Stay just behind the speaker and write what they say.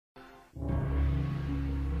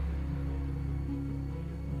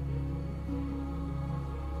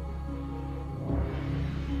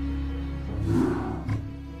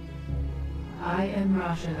I am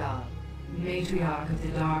Xel'Naga, matriarch of the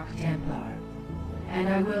Dark Templar, and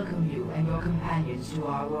I welcome you and your companions to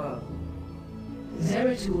our world.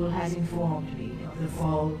 Zeratul has informed me of the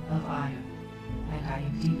fall of Iron, and I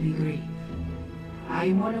am deeply grieved. I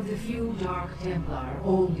am one of the few Dark Templar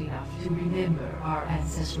old enough to remember our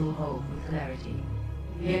ancestral home with clarity.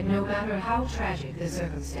 Yet no matter how tragic the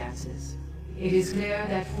circumstances, it is clear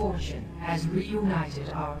that fortune has reunited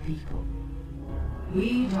our people.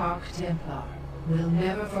 We Dark Templar will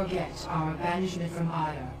never forget our banishment from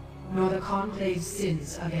Ire, nor the Conclave's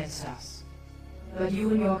sins against us. But you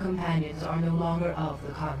and your companions are no longer of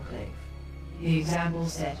the Conclave. The example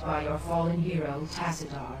set by your fallen hero,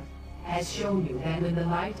 Tacitar, has shown you that when the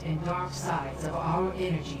light and dark sides of our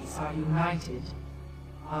energies are united,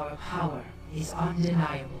 our power is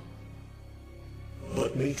undeniable.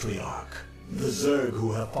 But Matriarch, the Zerg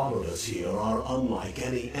who have followed us here are unlike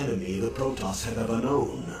any enemy the Protoss have ever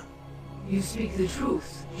known. You speak the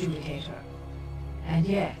truth, Judicator. And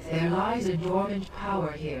yet, there lies a dormant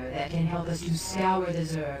power here that can help us to scour the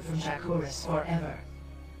Zerg from Shakuras forever.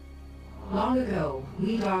 Long ago,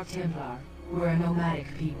 we Dark Templar were a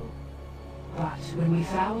nomadic people. But when we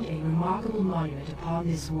found a remarkable monument upon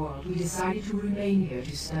this world, we decided to remain here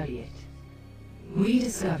to study it. We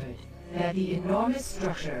discovered that the enormous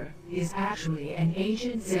structure is actually an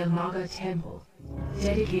ancient Xel'Naga temple,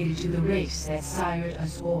 dedicated to the race that sired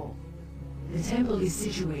us all. The temple is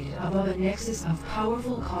situated above a nexus of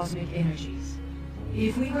powerful cosmic energies.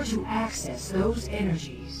 If we were to access those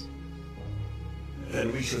energies...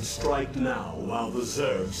 Then we should strike now, while the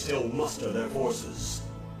Zerg still muster their forces.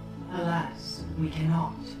 Alas, we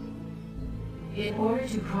cannot. In order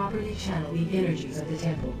to properly channel the energies of the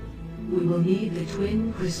temple, we will need the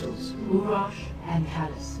twin crystals, Urash and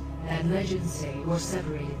Callus, that legends say were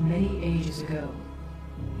separated many ages ago.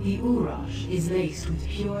 The Urash is laced with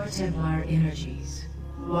pure Templar energies,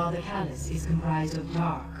 while the Callus is comprised of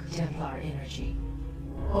dark Templar energy.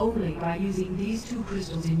 Only by using these two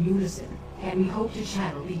crystals in unison can we hope to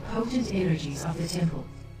channel the potent energies of the temple.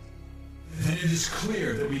 Then it is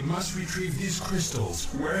clear that we must retrieve these crystals,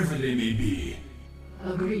 wherever they may be.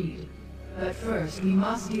 Agreed. But first, we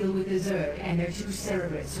must deal with the Zerg and their two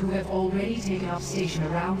Cerebrates who have already taken up station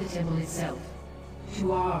around the temple itself.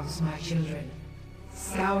 To arms, my children.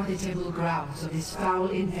 Scour the temple grounds of this foul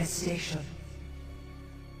infestation.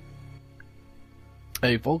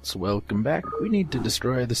 Hey folks, welcome back. We need to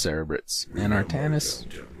destroy the Cerebrates. And Artanis...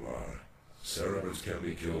 Cerebrates can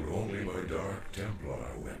be killed only by Dark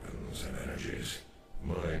Templar weapons and energies.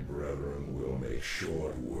 My brethren will make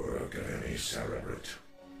short work of any Cerebrate.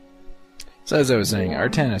 So as I was saying,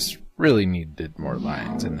 Artanis really needed more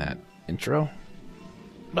lines in that intro.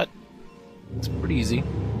 But it's pretty easy.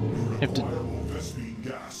 You have to...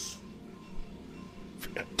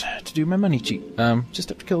 Forgot to do my money cheat. Just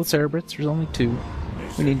have to kill the Cerebrates. There's only two.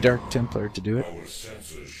 We need Dark Templar to do it. Our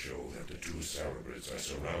sensors show that the two Cerebrates are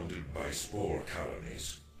surrounded by spore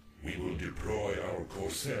colonies. We will deploy our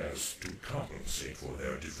Corsairs to compensate for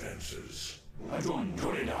their defenses.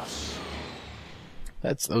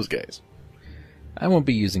 That's those guys. I won't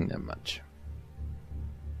be using them much.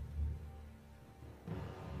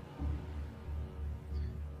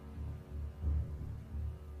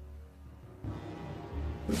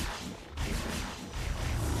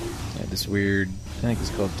 Yeah, this weird, I think it's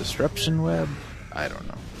called Disruption Web? I don't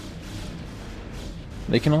know.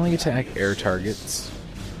 They can only attack air targets.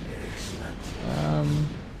 I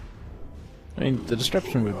mean, the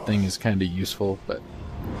Disruption Web thing is kind of useful, but...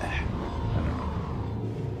 I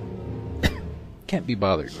don't know. Can't be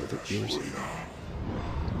bothered with it, viewers.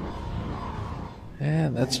 Yeah,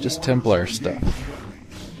 that's just Templar stuff.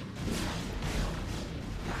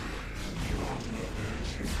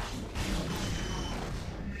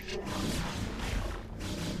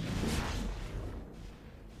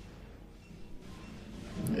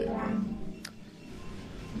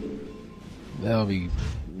 That'll be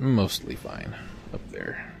mostly fine up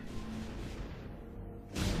there.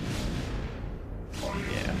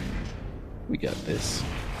 Yeah. We got this.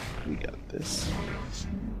 We got this.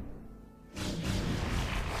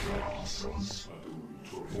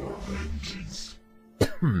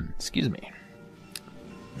 Excuse me.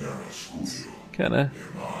 Kinda...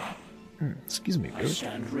 Excuse me, bro.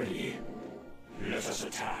 Stand ready. Let us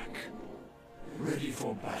attack. Ready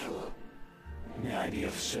for battle. May I be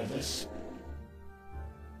of service?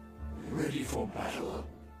 Ready for battle.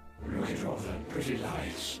 Look at all the pretty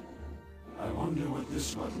lights. I wonder what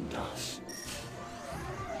this button does.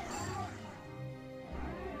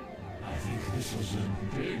 I think this was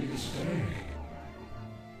a big mistake.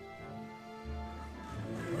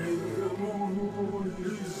 The moon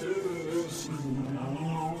is ever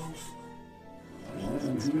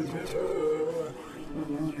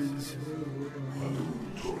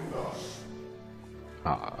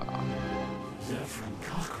Ah. Zephyrin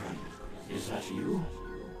Cochrane, is that you?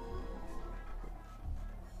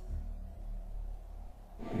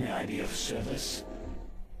 May I be of service?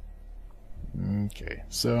 Okay,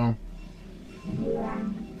 so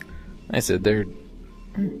I said they're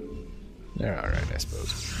alright, I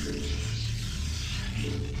suppose.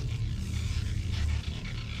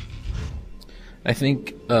 I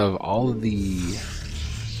think of all of the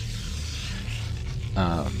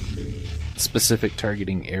specific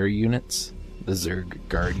targeting air units, the Zerg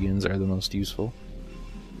Guardians are the most useful.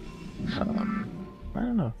 I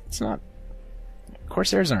don't know. It's not.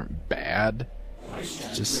 Corsairs aren't bad.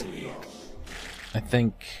 It's just, I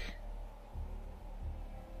think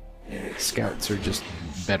Scouts are just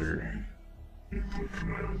better.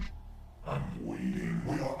 I'm waiting.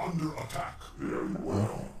 We are under attack. Very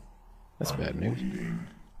well. That's bad news.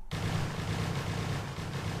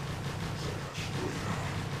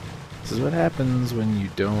 This is what happens when you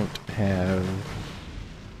don't have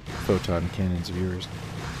photon cannons, viewers.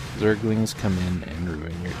 Zerglings come in and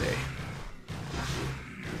ruin your day.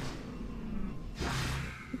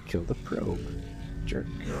 Kill the probe. Jerk.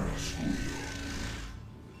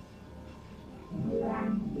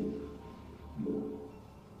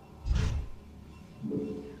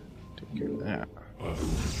 Take care of that.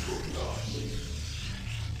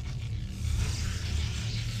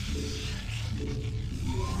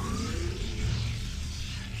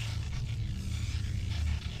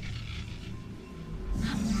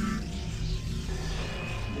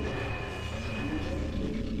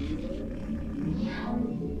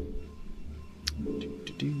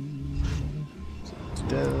 So it's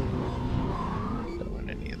dead. Don't want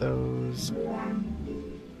any of those.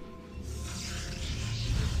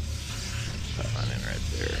 Put one in right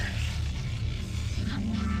there.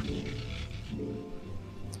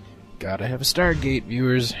 Gotta have a Stargate,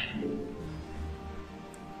 viewers.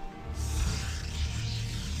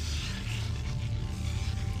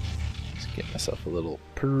 Let's get myself a little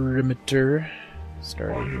perimeter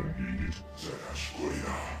started here.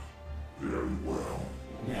 Very well.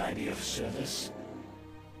 May I be of service?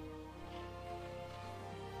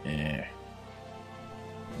 Yeah.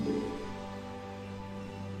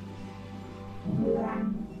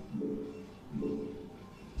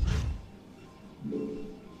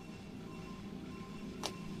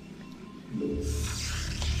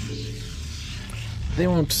 They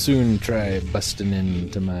won't soon try busting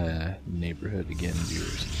into my neighborhood again,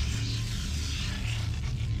 viewers.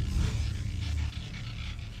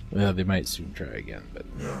 Well, they might soon try again, but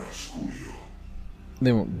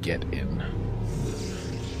they won't get in.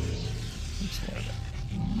 Just more of that.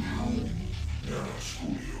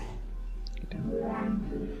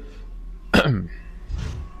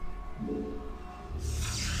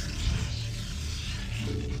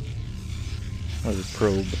 Oh, the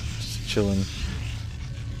probe just chilling.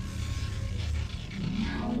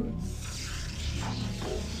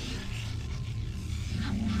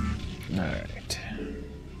 Alright.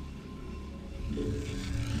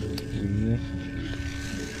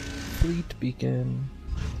 Fleet beacon.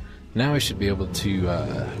 Now I should be able to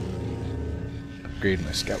upgrade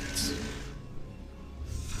my scouts.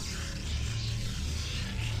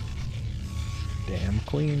 Damn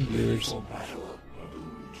queen, viewers.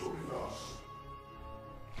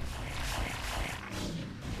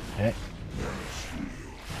 Hey.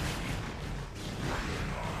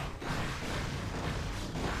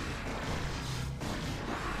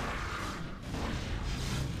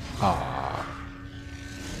 Ah.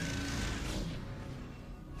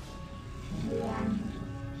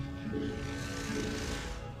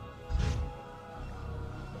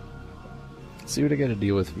 See what I gotta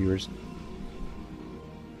deal with, viewers.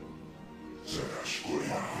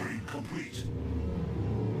 Complete.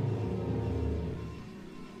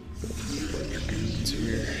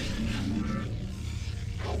 Here.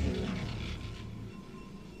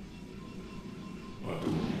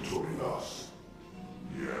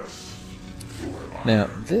 Now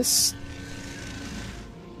this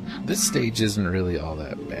stage isn't really all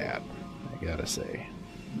that bad, I gotta say.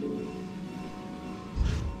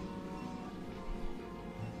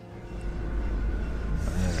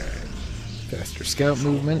 Alright. Faster scout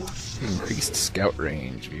movement, increased scout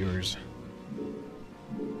range, viewers.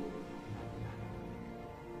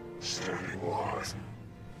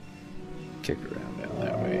 Kick around down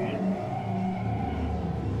that way.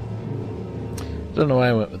 Don't know why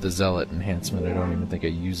I went with the Zealot enhancement. I don't even think I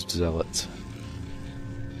used Zealots.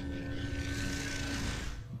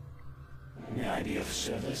 May I be of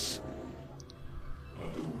service?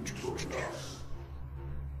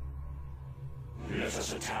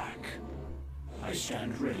 us attack. I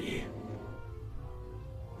stand ready.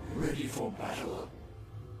 Ready for battle.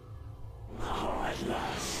 At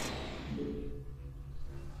last.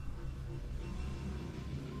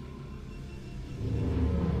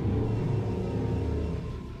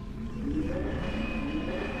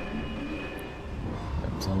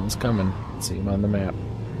 Someone's coming. See him on the map.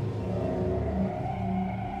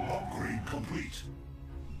 Upgrade complete.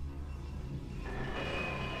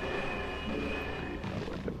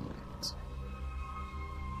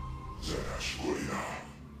 Xel'Naga.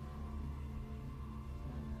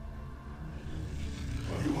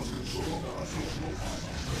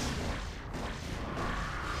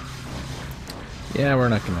 Yeah, we're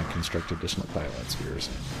not going to construct additional pilot spheres.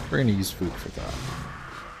 We're going to use food for thought.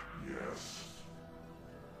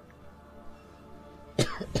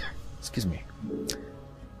 Excuse me.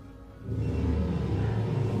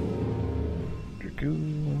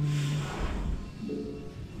 Dragoon.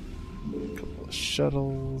 A couple of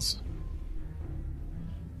shuttles.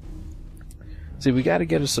 See, we gotta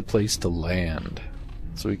get us a place to land.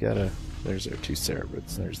 So we gotta... There's our 2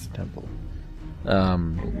 Cerebrats. There's the temple.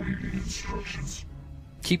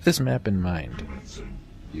 Keep this map in mind,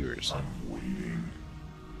 viewers.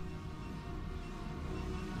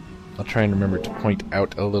 I'll try and remember to point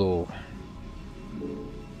out a little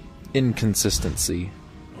inconsistency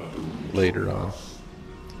later on.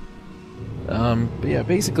 But yeah,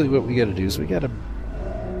 basically what we gotta do is we gotta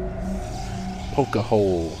poke a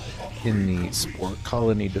hole in the spore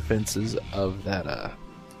colony defenses of that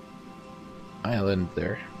island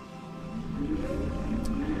there,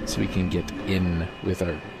 so we can get in with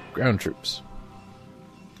our ground troops.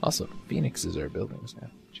 Also, Phoenixes are buildings now.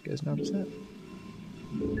 Did you guys notice that?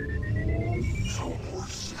 Teleport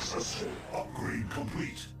successful. Upgrade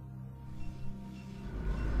complete.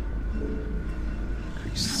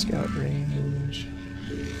 Increased scout range.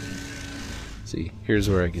 See, here's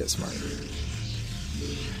where I get smart.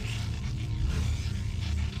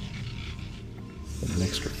 An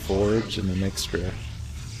extra forge and an extra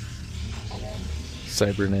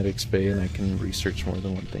cybernetics bay, and I can research more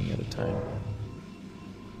than one thing at a time.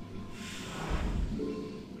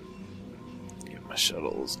 Get my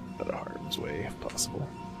shuttles out of harm's way if possible.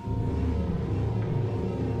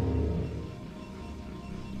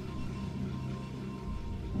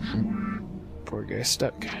 Poor guy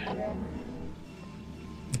stuck. I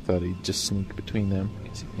thought he'd just sneak between them.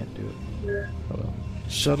 Guess he can't do it. Oh well.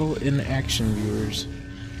 Shuttle in action, viewers.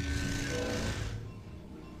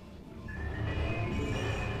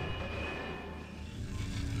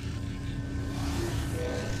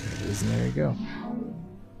 There it is, and there you go.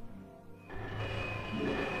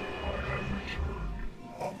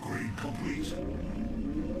 Upgrade complete.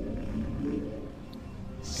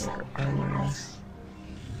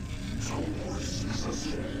 Teleport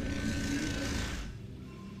successful.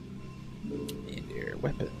 And your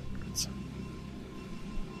weapons.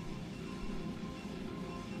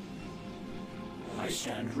 I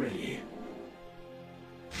stand ready.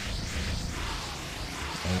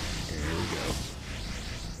 Oh, here we go.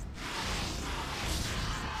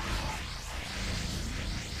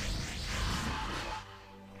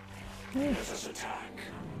 Let us attack.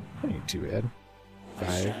 That ain't too bad.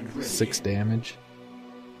 5, 6 damage.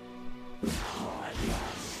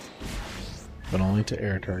 But only to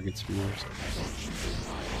air targets, viewers.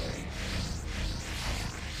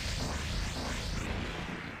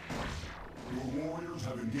 Your warriors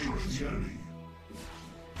have engaged the enemy.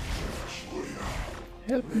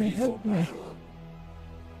 Help me, help me.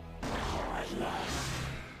 At last.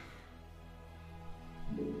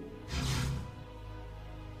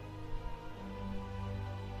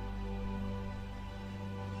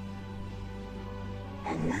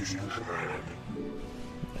 Awaiting command.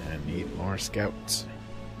 I need more scouts.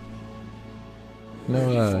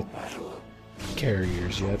 No,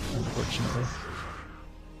 carriers yet, unfortunately.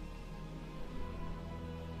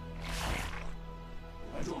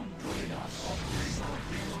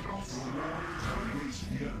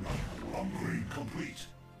 Upgrade complete.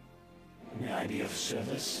 May I be of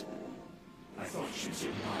service? I thought she'd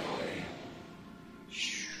in my way.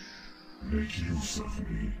 Make use of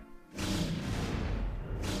me.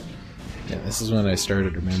 Yeah, this is when I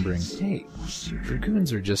started remembering, hey,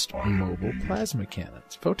 Dragoons are just mobile plasma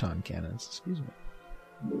cannons. Photon cannons, excuse me.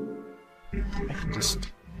 I can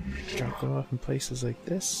just drop them off in places like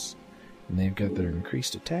this, and they've got their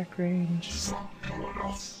increased attack range.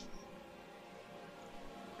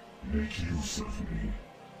 Make use of me.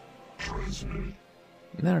 Transmit.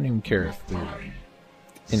 And I don't even care if they're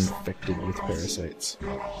infected with parasites. I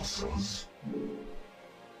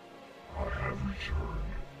have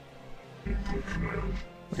returned.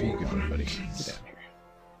 Where are you going, buddy? Get down here.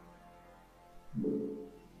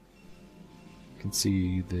 You can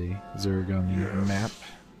see the Zerg on the map.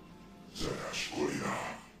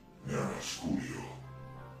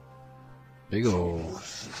 Big ol'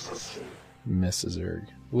 mess of Zerg.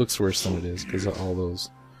 Looks worse than it is because of all those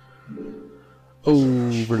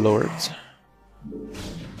overlords.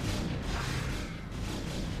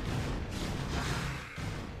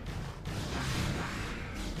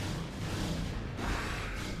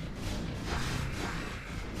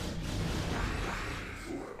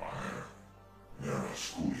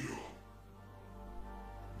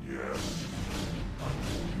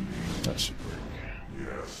 That should work.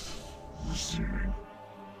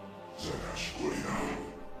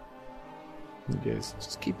 You guys,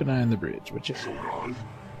 just keep an eye on the bridge, would you? 6. I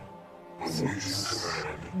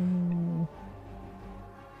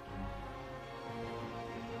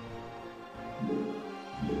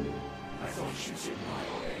thought she'd in my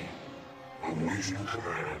way. Awaiting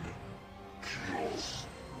command. Kills.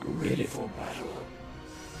 Ready for battle.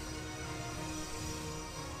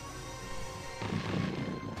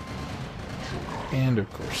 And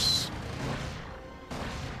of course,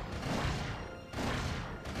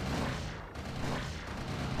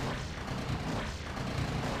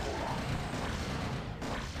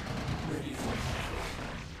 Ready for battle.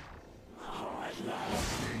 Oh, at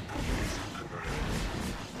last.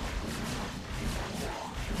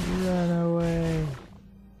 run away.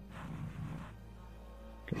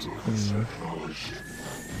 Comes a queen.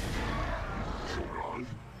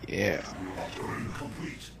 Yeah.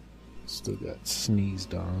 Still got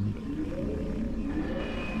sneezed on.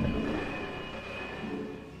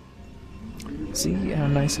 But... See how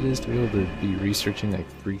nice it is to be able to be researching like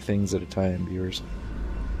 3 things at a time, viewers.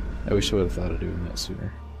 I wish I would have thought of doing that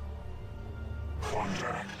sooner.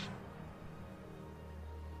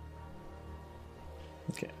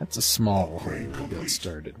 Okay, that's a small hole we got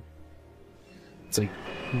started. It's like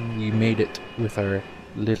we made it with our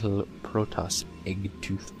little Protoss egg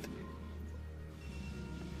tooth.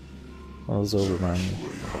 All those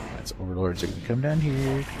overlords are going to come down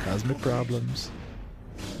here, cause me problems.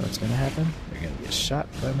 What's going to happen? They're going to get shot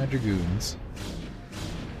by my dragoons.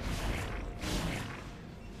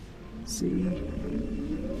 See?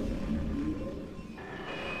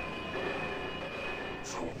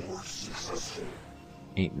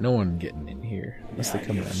 Ain't no one getting in here unless they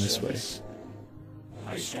come down this way.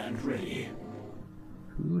 I stand ready.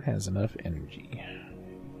 Who has enough energy?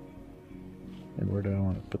 And where do I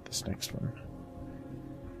want to put this next one?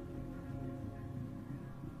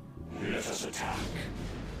 Let us attack.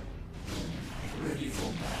 Ready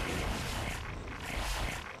for battle.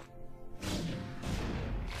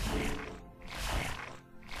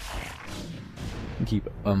 Keep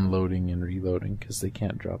unloading and reloading because they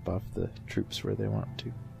can't drop off the troops where they want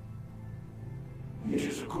to. It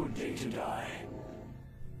is a good day to die.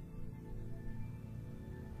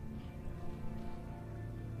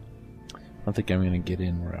 I don't think I'm going to get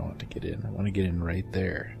in where I want to get in. I want to get in right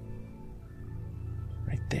there.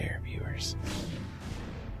 Right there, viewers.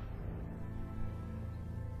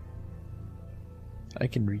 I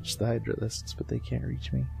can reach the Hydralisks, but they can't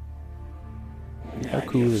reach me. How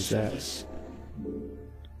cool is that?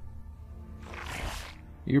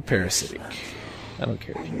 You're parasitic. I don't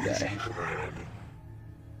care if you die.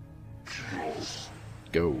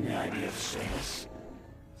 Go. I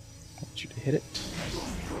want you to hit it.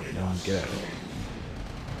 Now get out of there.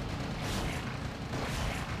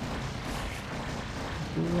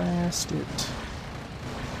 Blast it.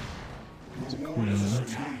 There's a queen.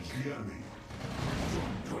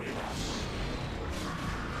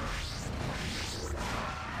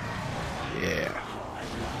 Yeah.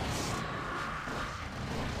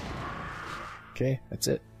 Okay, that's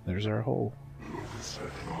it. There's our hole.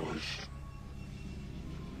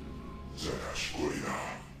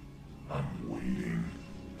 I'm waiting.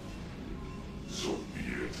 So be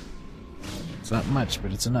it. It's not much,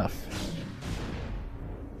 but it's enough.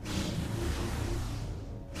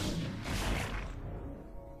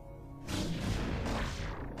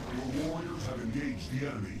 Your warriors have engaged the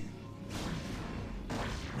enemy.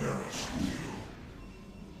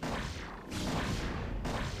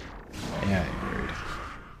 Yeah, I heard.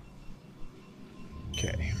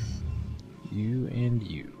 Okay. You and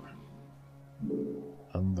you.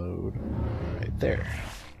 Unload right there.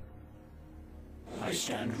 I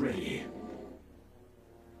stand ready.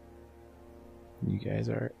 You guys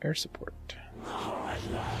are air support. Oh,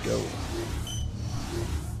 at last. Go.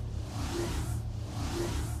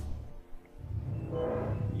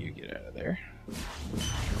 You get out of there.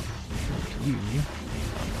 You unload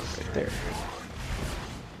right there.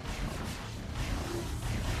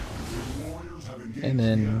 and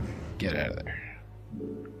then get out of there.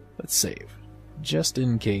 Let's save, just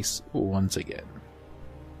in case once again.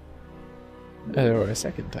 Or a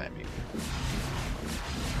second time even.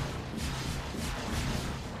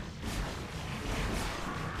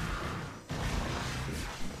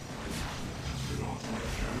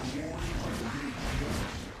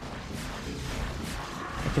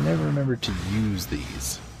 I can never remember to use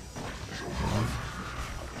these.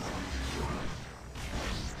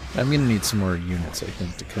 I'm gonna need some more units, I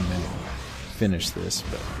think, to come in and finish this,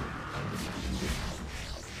 but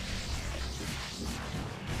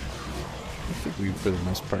I think we, for the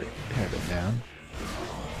most part, have it down.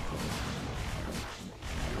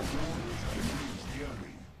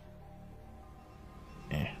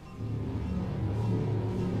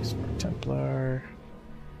 Some more Templar.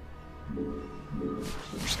 More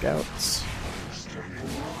scouts.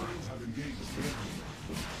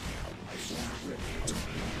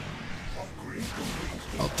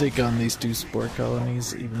 I'll take on these 2 spore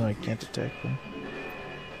colonies, even though I can't attack them.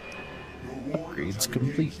 Upgrades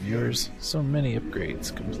complete, viewers. So many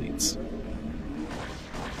upgrades completes.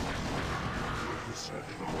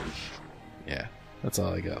 Yeah, that's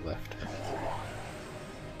all I got left.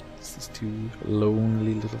 It's these 2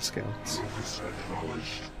 lonely little scouts.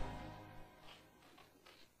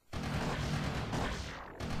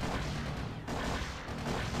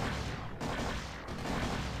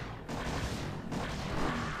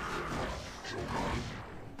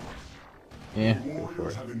 Yeah, go for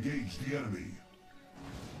it.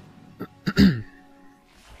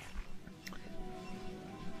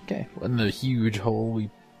 Okay, wasn't a huge hole we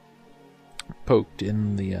poked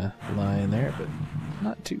in the line there, but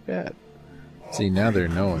not too bad. See, now they're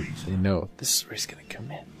knowing. They know this is where he's gonna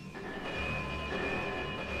come in.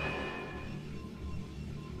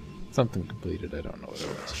 Something completed, I don't know what it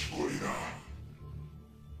was.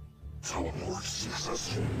 Teleport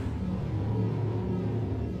successful.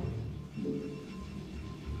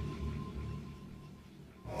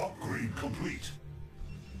 Upgrade complete.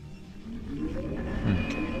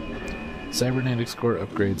 Okay. Cybernetics core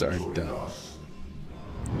upgrades are done.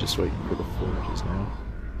 Just waiting for the forges now.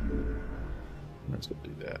 Let's go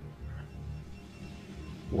do that.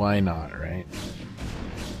 Why not, right?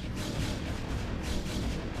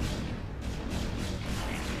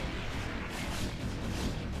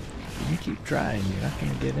 You keep trying, you're not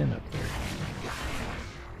gonna get in up there.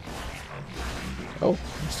 Oh,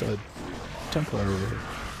 I still had Templar over here.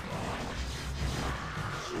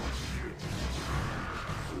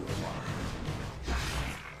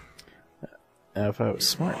 Now, if I was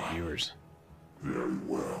smart, viewers. Very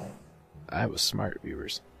well. I was smart,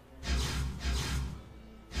 viewers.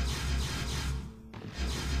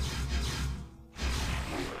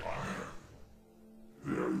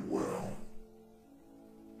 Very well.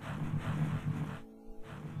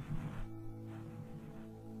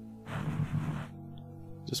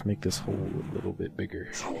 Just make this hole a little bit bigger.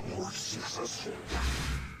 Teleport successful.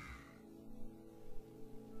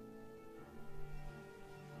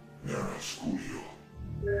 Narrow studio.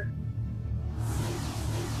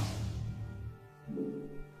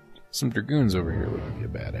 Some dragoons over here wouldn't be a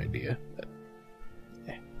bad idea, but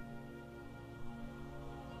eh.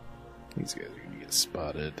 These guys are gonna get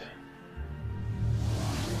spotted.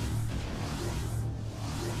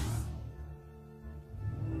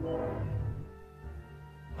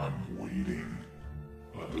 I'm waiting.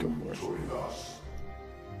 Let them enjoy us.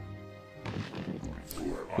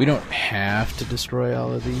 We don't have to destroy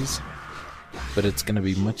all of these, but it's going to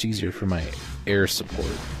be much easier for my air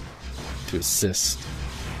support to assist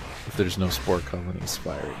if there's no spore colonies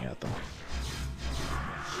firing at them.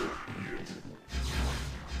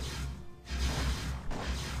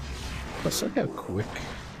 Plus, look how quick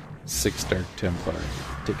 6 Dark Templar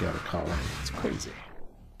take out a colony. It's crazy.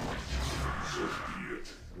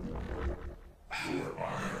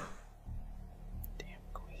 Damn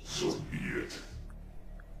queens.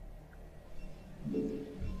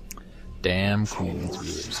 Damn queens,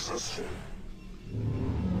 viewers.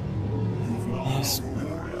 Yes.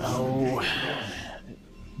 Oh.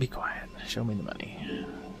 Be quiet. Show me the money.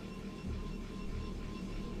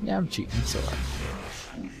 Yeah, I'm cheating, so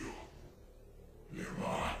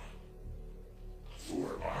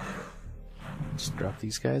just drop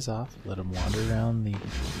these guys off, let them wander around the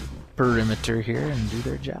perimeter here and do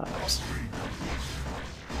their jobs.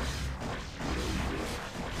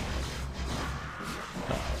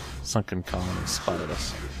 Oh, sunken colony spotted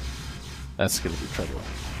us. That's gonna be trouble.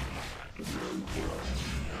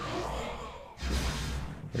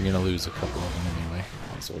 We're gonna lose a couple of them anyway,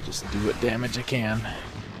 so I'll just do what damage I can.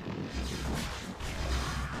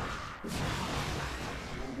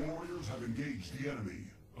 have engaged the enemy.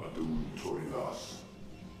 Adun Toridas.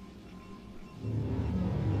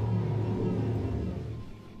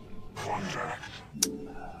 Contact.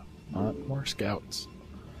 Not more scouts.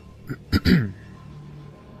 Yep.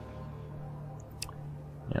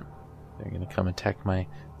 They're gonna come attack my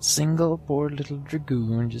single poor little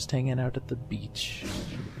dragoon just hanging out at the beach.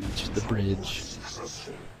 The bridge.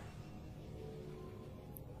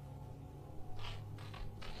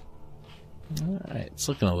 Alright, it's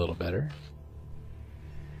looking a little better.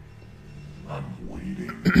 I'm waiting.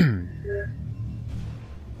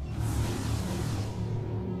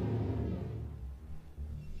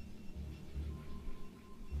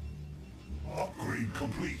 Upgrade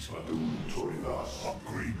complete. Adun Toridas.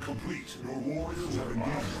 Upgrade complete. Your warriors have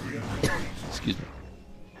engaged the enemy. Excuse me.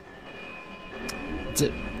 That's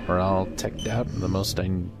it. We're all teched out, the most I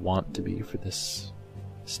want to be for this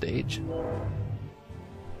stage.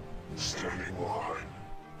 Standing behind.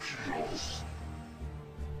 Shields.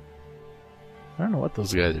 I don't know what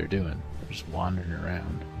those guys are doing. They're just wandering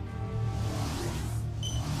around.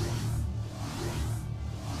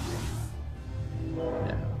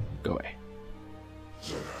 Yeah, go away.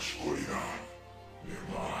 Xel'Naga.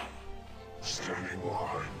 Nearby. Standing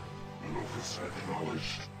behind. Locus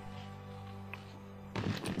acknowledged.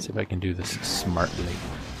 Let's see if I can do this smartly.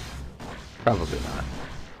 Probably not.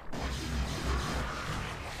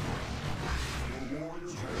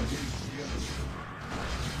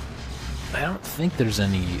 I don't think there's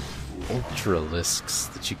any ultralisks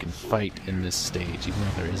that you can fight in this stage, even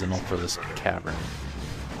though there is an ultralisk cavern.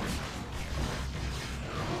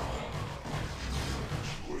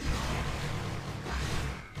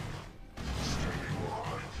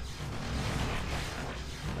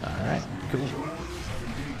 Alright, cool.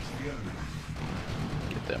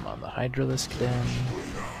 Get them on the hydralisk then.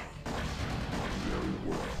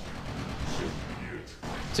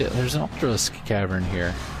 So yeah, there's an ultralisk cavern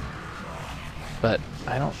here. But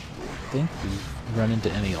I don't think we've run into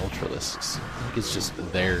any ultralisks. I think it's just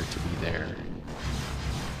there to be there.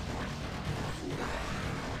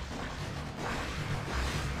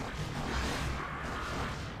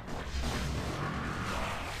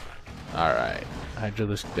 Alright,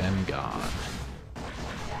 hydralisk then gone.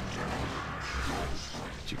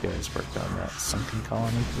 Could you guys work on that sunken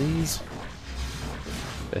colony, please?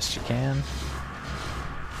 Best you can.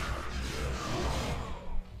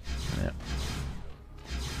 Yep.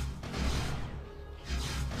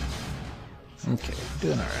 Okay,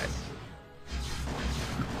 doing alright.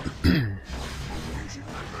 We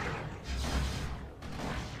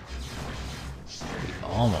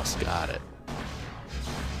almost got it.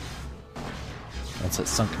 Once that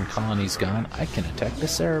sunken colony's gone, I can attack the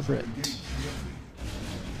Cerebrit.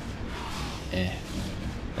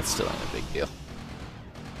 That's still not a big deal.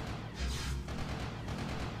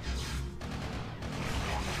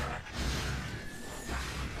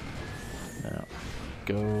 Now,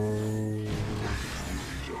 go...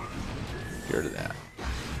 get rid of that.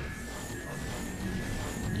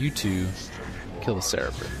 You two, kill the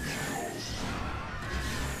Cerebrit.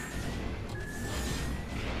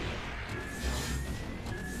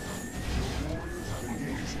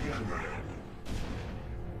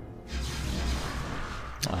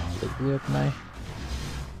 Oh, they blew up my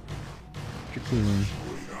Dragoon.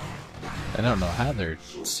 I don't know how they're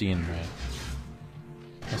seeing my...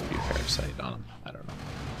 Must be a parasite on them. I don't know.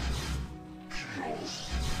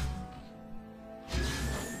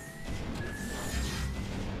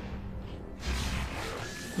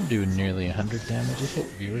 I'm doing nearly 100 damage a hit,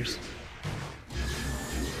 viewers.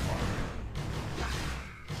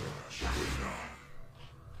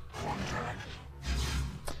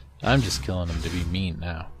 I'm just killing them to be mean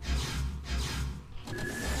now.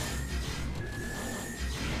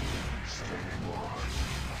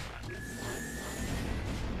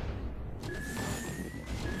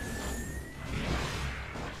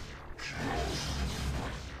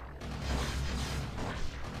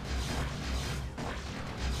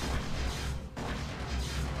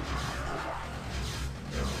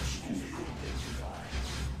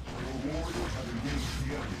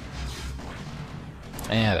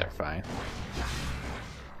 Yeah, they're fine.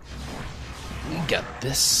 We got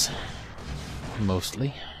this.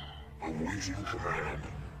 Mostly. Awaiting command.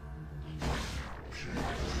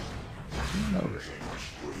 Over.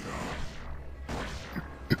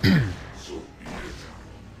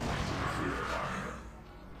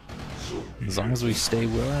 As long as we stay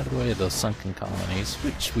well out of the way of those sunken colonies,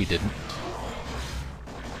 which we didn't,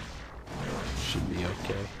 should be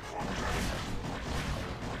okay.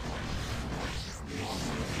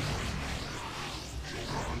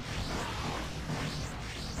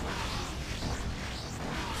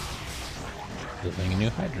 Building a new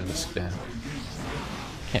Hydralisk dam.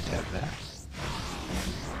 Can't have that.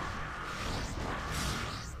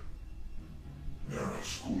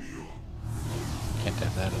 Can't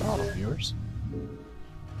have that at all, viewers.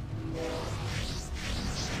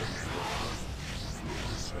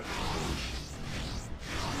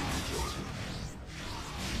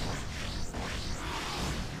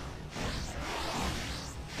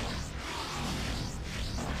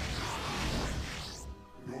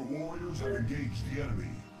 Your warriors have engaged the enemy.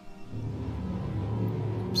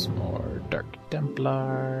 Some more Dark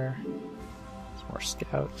Templar. Some more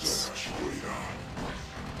scouts.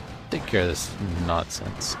 Take care of this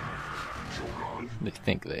nonsense. They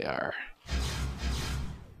think they are.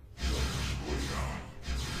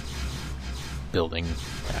 Building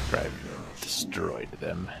after I've destroyed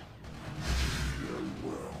them.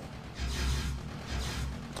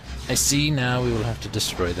 I see now we will have to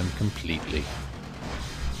destroy them completely.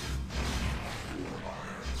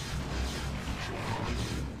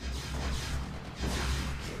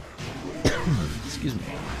 Excuse me.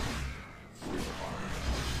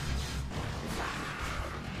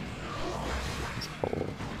 This whole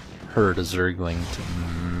herd of Zergling to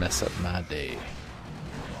mess up my day.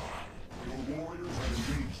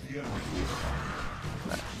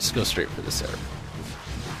 Right, just go straight for this arrow.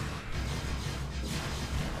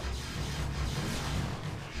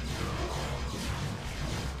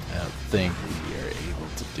 I don't think we are able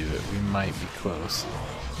to do it. We might be close.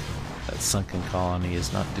 That sunken colony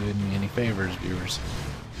is not doing me any favors, viewers.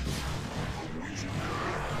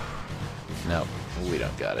 No, we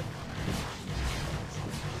don't got it.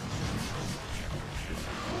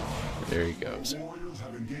 There he goes.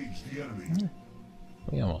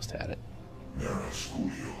 We almost had it.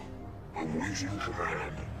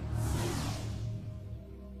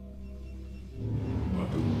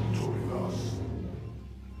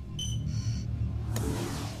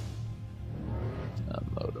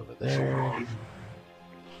 Unload over there.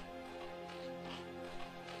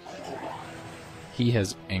 He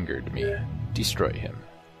has angered me. Destroy him.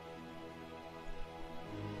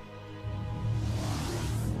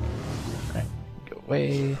 Alright, go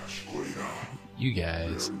away. You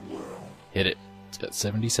guys, hit it. It's got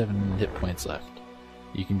 77 hit points left.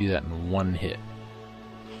 You can do that in one hit.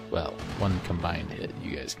 Well, one combined hit.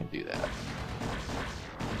 You guys can do that.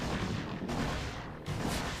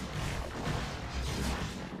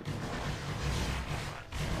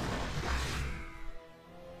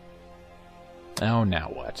 Oh, now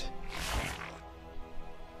what?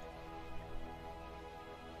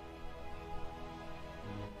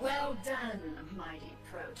 Well done, mighty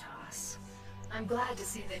Protoss. I'm glad to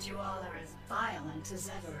see that you all are as violent as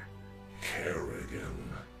ever. Kerrigan,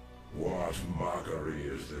 what mockery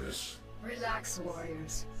is this? Relax,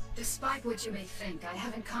 warriors. Despite what you may think, I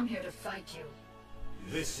haven't come here to fight you.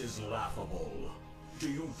 This is laughable. Do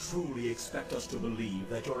you truly expect us to believe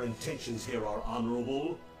that your intentions here are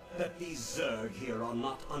honorable? That these Zerg here are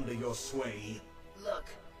not under your sway? Look,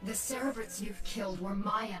 the Cerebrats you've killed were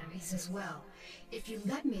my enemies as well. If you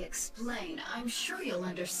let me explain, I'm sure you'll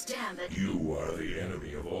understand that— You are the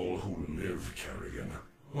enemy of all who live, Kerrigan.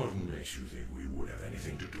 What makes you think we would have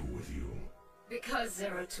anything to do with you? Because,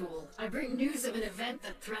 Zeratul, I bring news of an event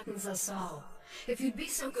that threatens us all. If you'd be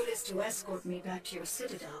so good as to escort me back to your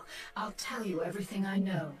citadel, I'll tell you everything I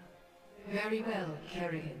know. Very well,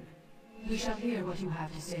 Kerrigan. We shall hear what you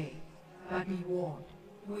have to say. But be warned,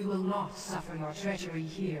 we will not suffer your treachery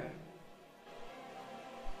here.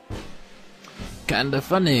 Kinda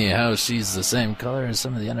funny how she's the same color as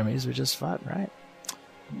some of the enemies we just fought, right?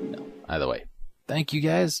 No. Either way, thank you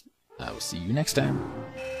guys. I will see you next time.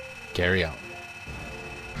 Carry on.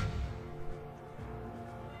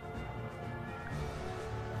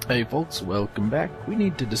 Hey folks, welcome back. We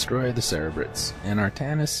need to destroy the Cerebrats, and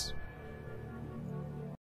Artanis